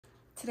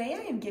Today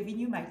I am giving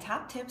you my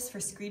top tips for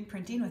screen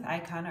printing with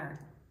Ikonart.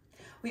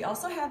 We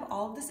also have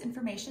all of this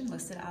information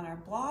listed on our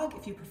blog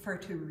if you prefer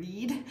to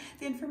read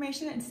the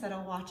information instead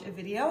of watch a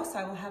video, so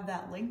I will have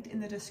that linked in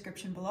the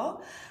description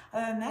below.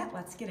 Other than that,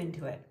 let's get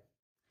into it.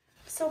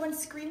 So when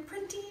screen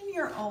printing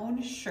your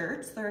own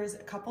shirts, there's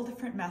a couple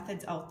different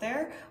methods out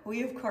there.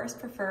 We of course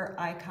prefer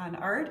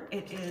Ikonart.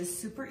 It is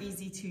super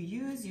easy to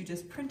use. You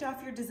just print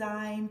off your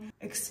design,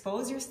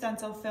 expose your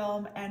stencil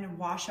film, and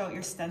wash out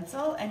your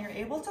stencil, and you're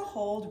able to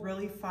hold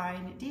really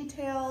fine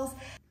details.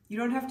 You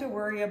don't have to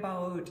worry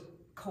about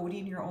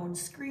coating your own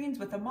screens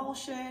with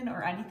emulsion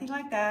or anything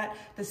like that.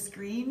 The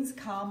screens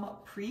come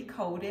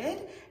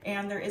pre-coated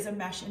and there is a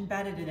mesh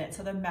embedded in it.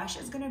 So the mesh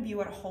is going to be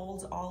what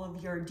holds all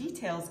of your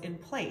details in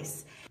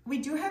place. We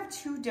do have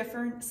two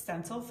different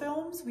stencil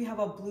films. We have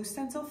a blue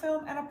stencil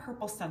film and a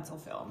purple stencil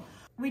film.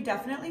 We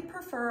definitely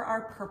prefer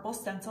our purple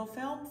stencil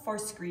film for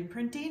screen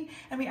printing,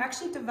 and we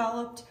actually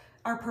developed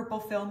our purple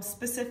film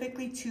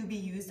specifically to be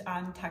used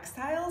on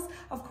textiles.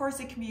 Of course,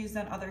 it can be used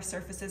on other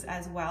surfaces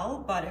as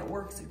well, but it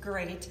works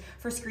great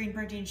for screen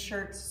printing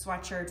shirts,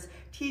 sweatshirts,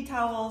 tea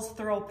towels,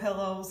 throw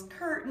pillows,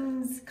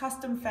 curtains,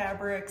 custom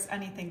fabrics,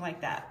 anything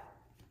like that.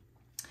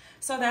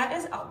 So that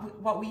is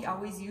what we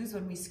always use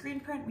when we screen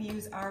print. We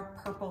use our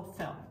purple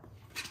film.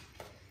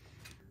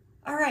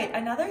 All right,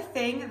 another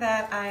thing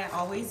that I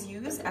always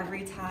use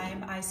every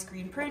time I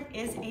screen print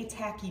is a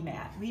tacky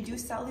mat. We do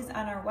sell these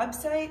on our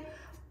website.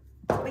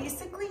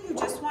 Basically, you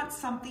just want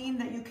something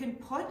that you can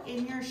put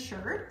in your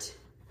shirt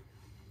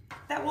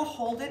that will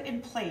hold it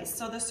in place.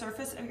 So the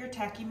surface of your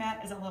tacky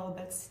mat is a little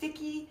bit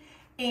sticky,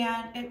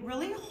 and it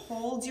really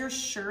holds your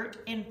shirt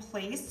in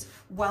place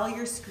while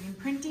you're screen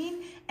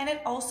printing, and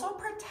it also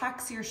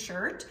protects your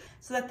shirt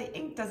so that the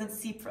ink doesn't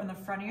seep from the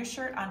front of your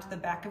shirt onto the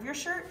back of your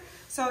shirt.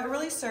 So it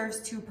really serves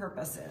two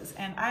purposes,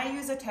 and I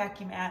use a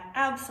tacky mat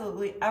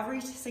absolutely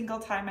every single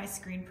time I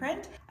screen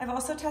print. I've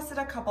also tested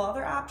a couple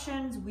other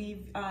options.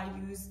 We've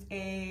used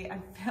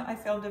I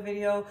filmed a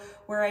video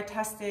where I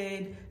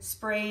tested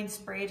spray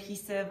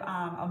adhesive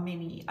on a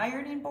mini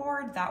ironing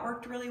board. That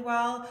worked really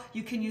well.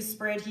 You can use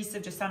spray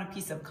adhesive just on a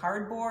piece of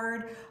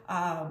cardboard,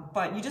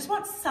 but you just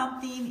want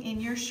something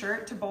in your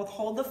shirt to both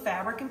hold the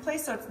fabric in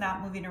place so it's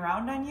not moving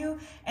around on you,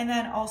 and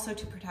then also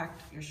to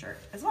protect your shirt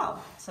as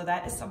well. So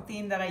that is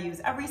something that I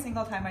use every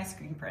single time I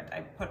screen print.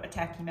 I put a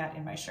tacky mat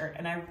in my shirt,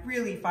 and I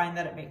really find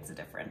that it makes a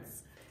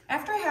difference.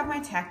 After I have my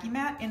tacky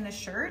mat in the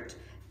shirt,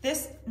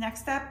 this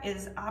next step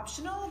is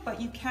optional, but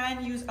you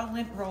can use a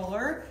lint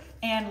roller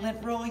and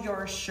lint roll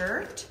your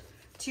shirt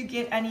to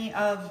get any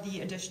of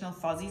the additional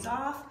fuzzies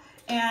off.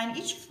 And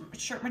each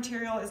shirt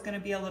material is going to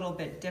be a little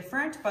bit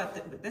different,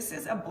 but this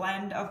is a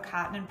blend of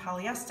cotton and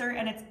polyester,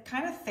 and it's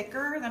kind of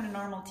thicker than a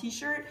normal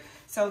t-shirt.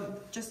 So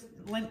just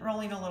lint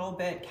rolling a little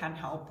bit can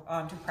help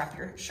to prep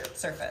your shirt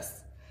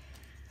surface.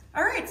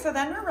 All right, so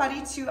then we're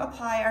ready to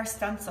apply our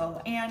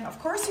stencil. And of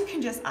course you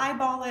can just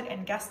eyeball it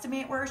and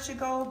guesstimate where it should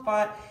go,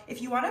 but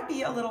if you want to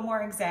be a little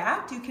more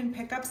exact, you can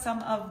pick up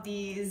some of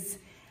these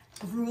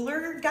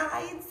ruler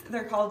guides.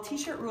 They're called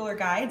t-shirt ruler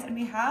guides, and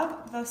we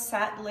have the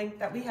set link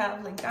that we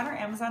have linked on our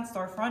Amazon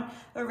storefront.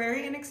 They're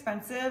very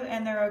inexpensive,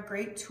 and they're a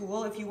great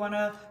tool if you want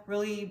to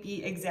really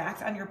be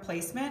exact on your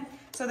placement.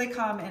 So they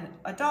come in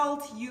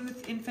adult,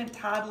 youth, infant,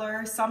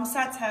 toddler. Some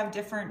sets have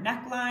different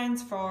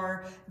necklines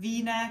for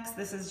V-necks.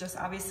 This is just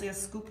obviously a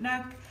scoop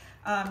neck,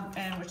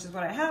 and which is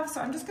what I have. So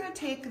I'm just going to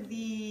take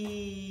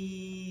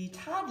the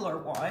toddler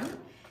one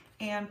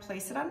and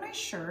place it on my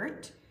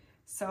shirt.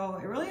 So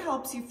it really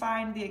helps you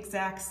find the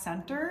exact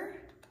center.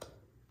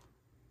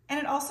 And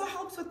it also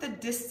helps with the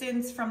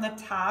distance from the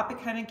top.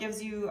 It kind of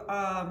gives you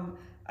a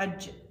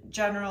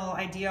general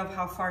idea of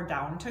how far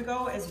down to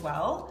go as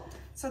well.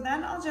 So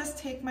then I'll just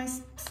take my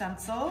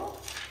stencil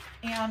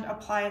and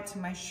apply it to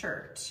my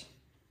shirt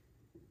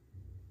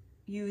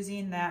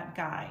using that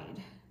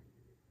guide.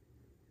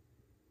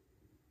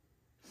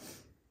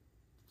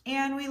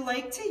 And we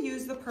like to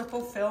use the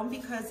purple film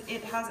because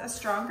it has a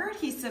stronger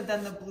adhesive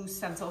than the blue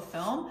stencil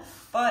film,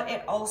 but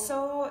it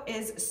also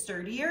is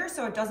sturdier,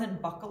 so it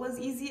doesn't buckle as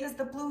easy as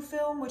the blue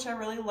film, which I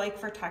really like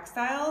for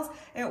textiles.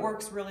 It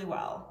works really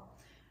well.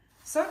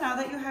 So now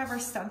that you have our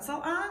stencil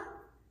on,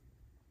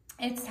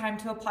 it's time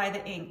to apply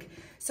the ink.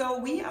 So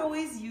we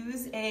always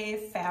use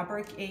a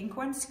fabric ink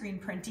when screen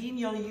printing.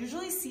 You'll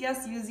usually see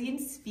us using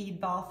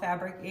Speedball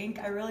fabric ink.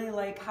 I really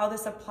like how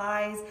this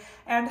applies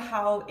and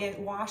how it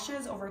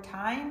washes over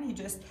time. You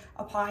just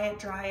apply it,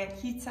 dry it,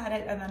 heat set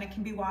it, and then it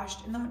can be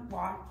washed in the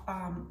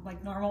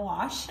like normal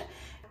wash.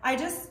 I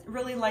just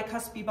really like how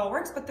Speedball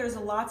works, but there's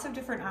lots of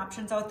different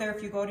options out there.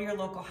 If you go to your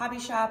local hobby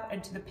shop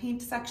and to the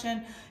paint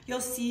section,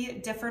 you'll see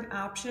different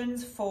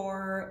options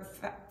for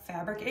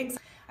fabric inks.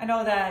 I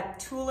know that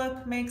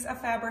Tulip makes a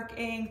fabric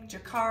ink,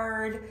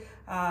 Jacquard,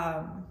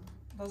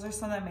 those are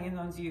some of the main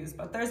ones used,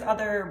 but there's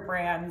other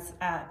brands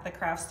at the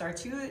craft store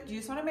too. You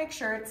just want to make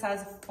sure it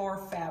says for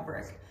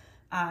fabric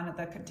on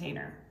the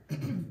container.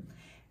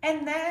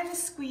 And then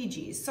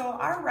squeegees. So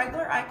our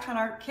regular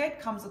Ikonart kit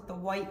comes with the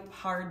white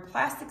hard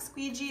plastic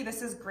squeegee.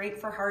 This is great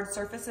for hard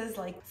surfaces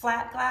like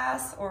flat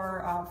glass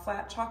or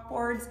flat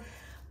chalkboards.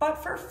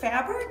 But for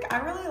fabric, I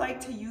really like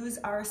to use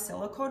our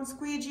silicone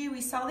squeegee.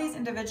 We sell these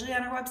individually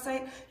on our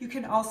website. You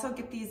can also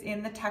get these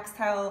in the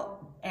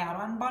textile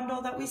add-on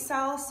bundle that we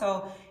sell.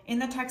 So in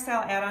the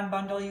textile add-on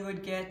bundle, you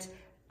would get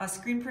a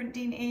screen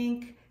printing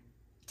ink,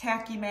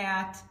 tacky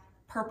mat,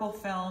 purple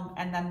film,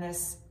 and then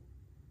this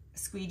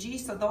squeegee.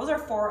 So those are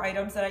 4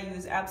 items that I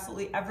use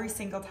absolutely every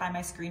single time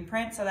I screen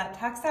print. So that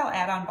textile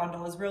add-on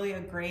bundle is really a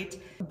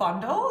great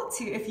bundle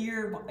to if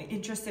you're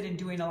interested in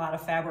doing a lot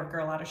of fabric or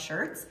a lot of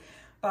shirts.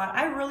 But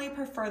I really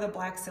prefer the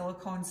black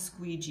silicone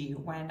squeegee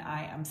when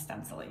I am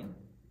stenciling.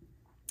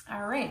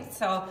 All right,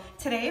 so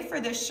today for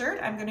this shirt,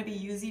 I'm gonna be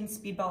using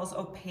Speedball's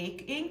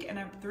opaque ink. And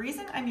the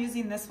reason I'm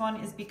using this one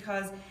is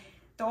because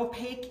the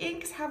opaque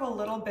inks have a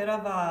little bit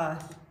of a,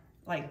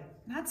 like,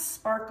 not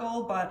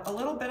sparkle, but a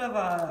little bit of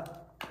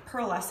a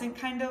pearlescent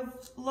kind of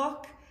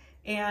look,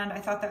 and I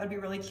thought that would be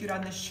really cute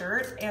on this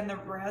shirt. And the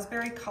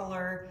raspberry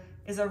color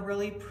is a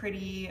really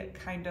pretty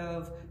kind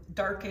of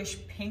darkish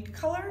pink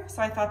color,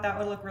 so I thought that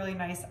would look really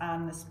nice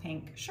on this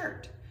pink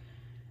shirt.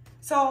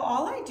 So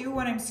all I do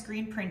when I'm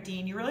screen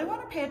printing, you really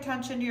want to pay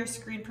attention to your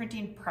screen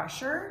printing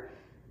pressure.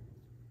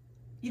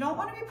 You don't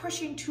want to be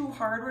pushing too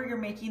hard where you're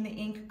making the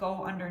ink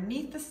go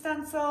underneath the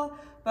stencil,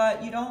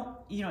 but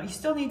you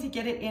still need to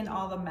get it in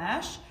all the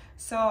mesh.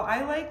 So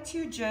I like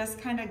to just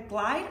kind of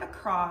glide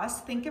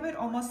across, think of it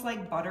almost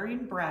like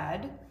buttering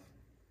bread,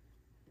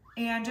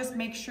 and just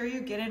make sure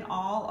you get in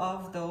all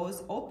of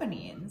those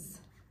openings.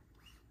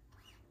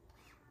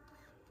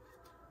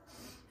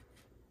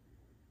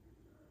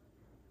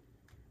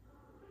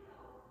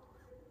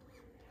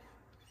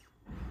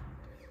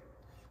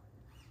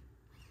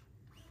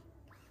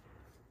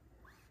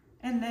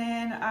 And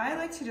then I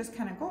like to just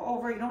kind of go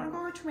over, you don't want to go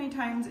over too many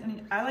times,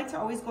 and I like to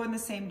always go in the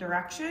same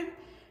direction.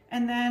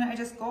 And then I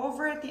just go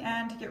over at the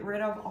end to get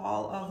rid of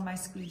all of my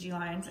squeegee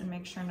lines and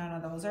make sure none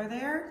of those are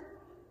there.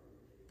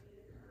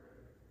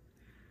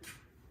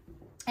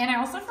 And I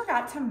also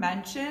forgot to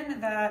mention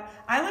that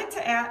I like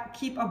to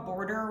keep a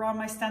border around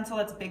my stencil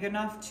that's big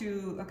enough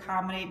to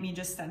accommodate me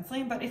just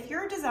stenciling. But if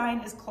your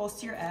design is close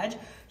to your edge,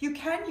 you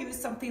can use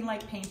something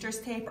like painter's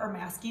tape or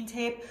masking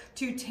tape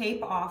to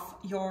tape off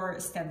your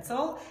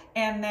stencil.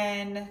 And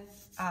then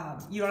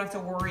you don't have to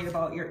worry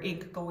about your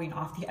ink going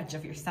off the edge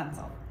of your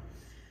stencil.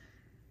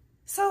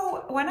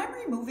 So when I'm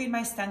removing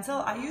my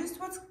stencil, I use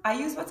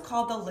what's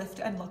called the lift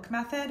and look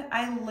method.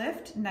 I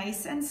lift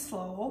nice and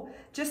slow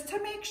just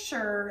to make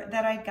sure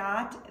that I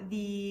got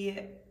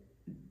the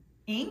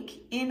ink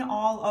in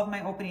all of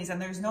my openings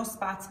and there's no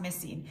spots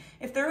missing.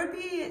 If there would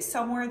be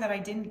somewhere that I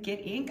didn't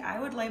get ink, I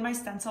would lay my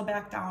stencil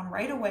back down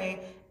right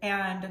away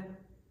and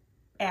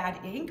add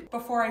ink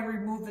before I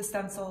remove the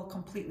stencil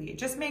completely. It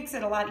just makes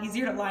it a lot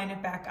easier to line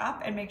it back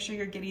up and make sure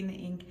you're getting the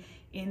ink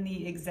in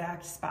the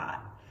exact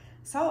spot.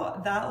 So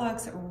that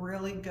looks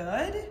really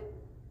good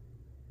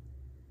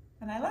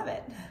and I love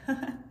it.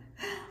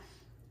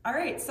 All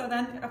right, so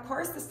then of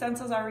course the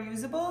stencils are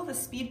reusable. The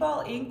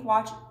Speedball ink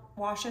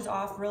washes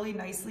off really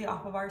nicely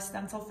off of our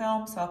stencil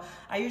film. So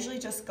I usually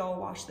just go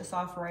wash this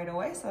off right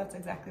away. So that's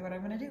exactly what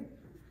I'm gonna do.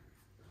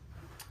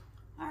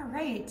 All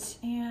right,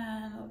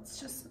 and let's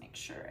just make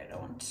sure I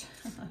don't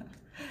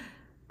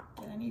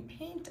get any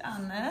paint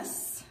on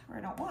this, or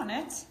I don't want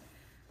it.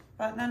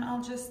 But then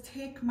I'll just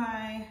take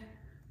my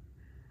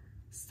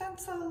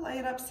stencil, lay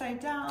it upside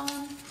down,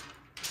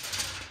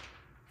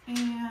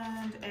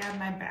 and add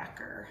my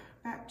backer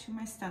back to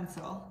my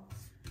stencil.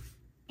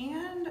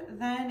 And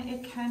then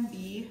it can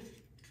be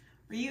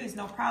reused,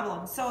 no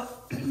problem. So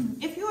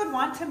if you would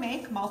want to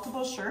make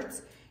multiple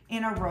shirts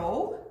in a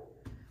row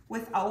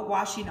without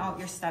washing out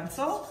your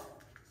stencil,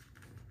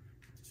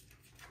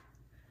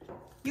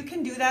 you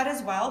can do that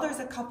as well. There's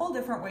a couple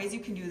different ways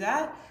you can do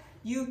that.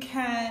 You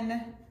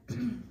can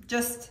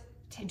just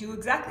do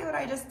exactly what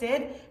I just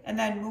did and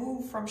then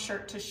move from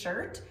shirt to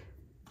shirt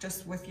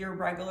just with your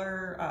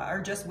regular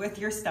or just with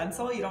your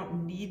stencil. You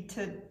don't need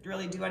to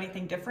really do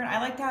anything different. I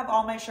like to have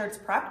all my shirts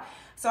prepped.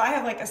 So I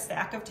have like a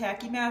stack of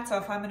tacky mats. So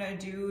if I'm gonna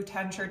do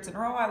 10 shirts in a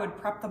row, I would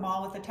prep them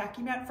all with a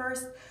tacky mat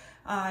first.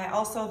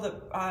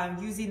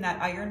 Using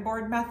that iron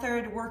board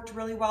method worked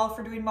really well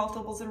for doing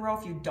multiples in a row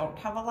if you don't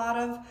have a lot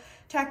of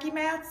tacky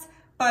mats.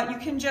 But you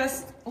can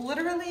just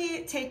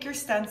literally take your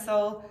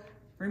stencil,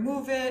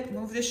 remove it,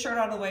 move this shirt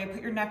out of the way,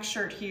 put your next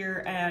shirt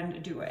here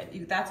and do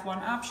it. That's one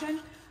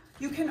option.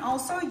 You can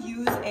also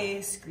use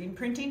a screen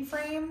printing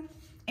frame,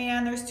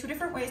 and there's 2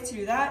 different ways to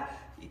do that.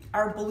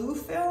 Our blue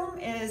film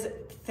is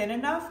thin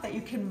enough that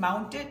you can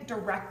mount it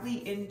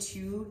directly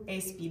into a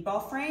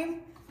Speedball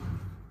frame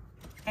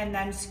and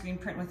then screen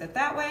print with it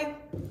that way.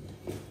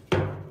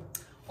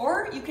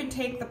 Or you can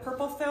take the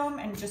purple film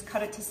and just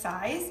cut it to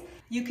size.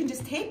 You can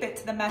just tape it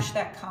to the mesh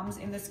that comes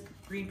in this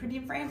screen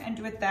printing frame and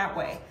do it that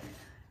way.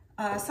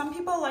 Some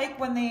people like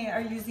when they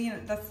are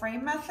using the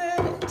frame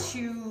method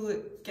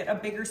to get a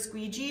bigger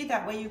squeegee.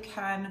 That way you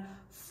can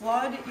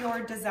flood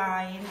your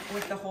design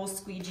with the whole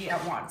squeegee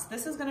at once.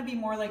 This is going to be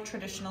more like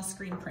traditional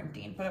screen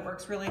printing, but it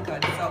works really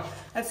good. So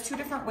that's two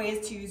different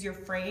ways to use your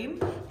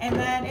frame, and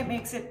then it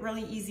makes it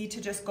really easy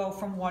to just go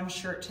from one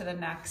shirt to the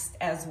next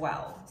as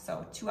well.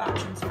 So two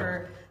options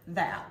for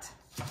that.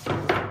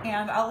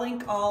 And I'll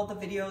link all the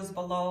videos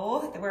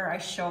below where I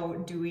show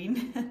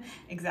doing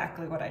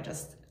exactly what I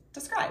just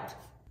described.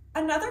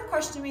 Another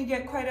question we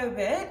get quite a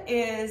bit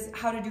is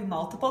how to do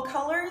multiple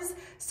colors.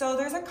 So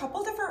there's a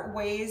couple different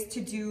ways to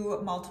do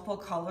multiple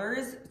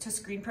colors, to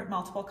screen print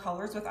multiple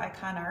colors with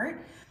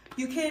Ikonart.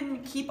 You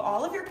can keep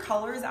all of your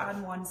colors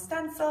on one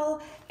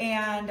stencil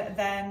and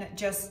then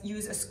just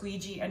use a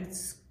squeegee and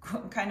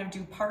kind of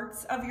do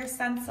parts of your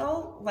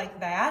stencil like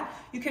that.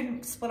 You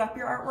can split up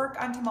your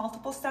artwork onto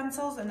multiple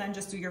stencils and then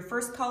just do your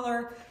first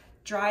color,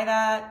 dry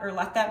that or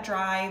let that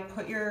dry,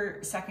 put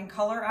your second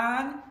color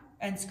on,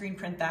 and screen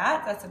print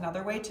that. That's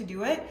another way to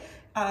do it.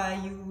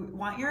 You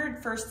want your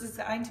first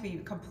design to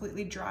be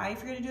completely dry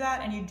if you're gonna do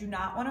that, and you do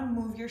not wanna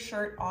move your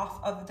shirt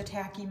off of the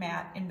tacky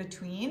mat in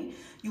between.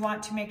 You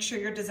want to make sure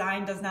your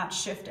design does not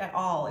shift at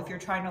all if you're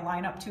trying to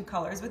line up two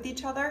colors with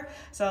each other.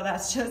 So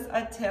that's just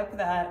a tip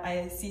that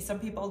I see some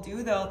people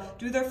do. They'll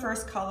do their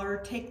first color,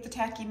 take the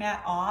tacky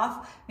mat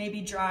off, maybe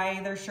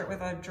dry their shirt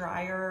with a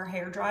dryer,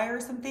 hair dryer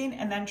or something,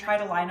 and then try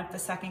to line up the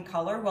second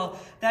color. Well,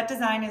 that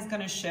design is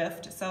gonna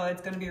shift, so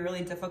it's gonna be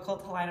really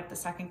difficult to line up the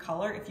second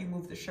color if you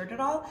move the shirt at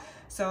all.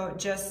 So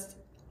just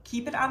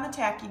keep it on the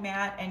tacky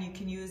mat, and you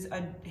can use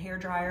a hair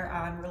dryer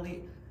on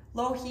really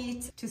low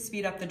heat to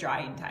speed up the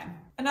drying time.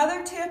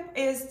 Another tip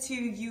is to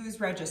use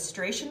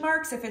registration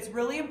marks. If it's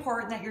really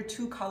important that your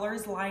two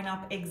colors line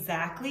up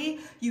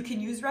exactly, you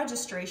can use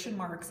registration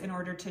marks in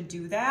order to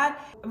do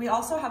that. And we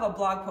also have a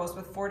blog post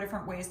with 4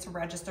 different ways to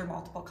register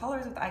multiple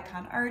colors with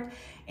Ikonart,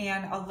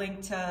 and a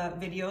link to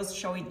videos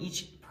showing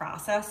each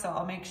process. So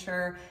I'll make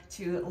sure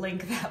to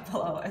link that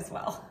below as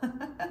well.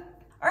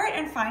 All right,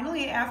 and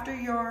finally, after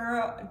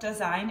your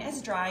design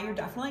is dry, you're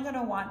definitely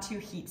gonna want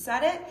to heat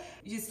set it.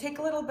 You just take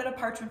a little bit of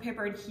parchment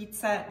paper and heat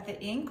set the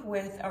ink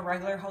with a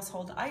regular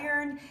household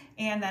iron,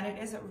 and then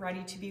it is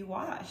ready to be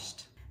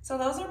washed. So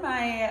those are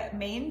my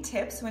main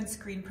tips when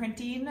screen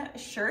printing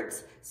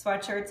shirts,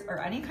 sweatshirts, or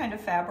any kind of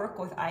fabric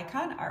with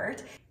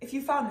Ikonart. If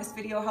you found this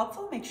video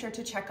helpful, make sure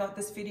to check out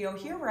this video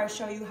here where I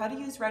show you how to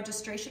use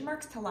registration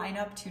marks to line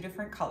up 2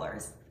 different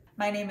colors.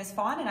 My name is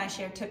Fawn, and I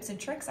share tips and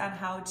tricks on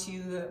how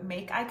to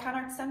make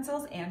Ikonart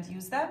stencils and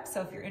use them.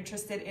 So if you're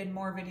interested in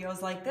more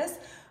videos like this,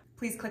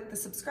 please click the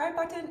subscribe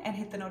button and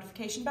hit the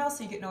notification bell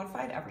so you get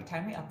notified every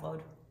time we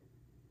upload.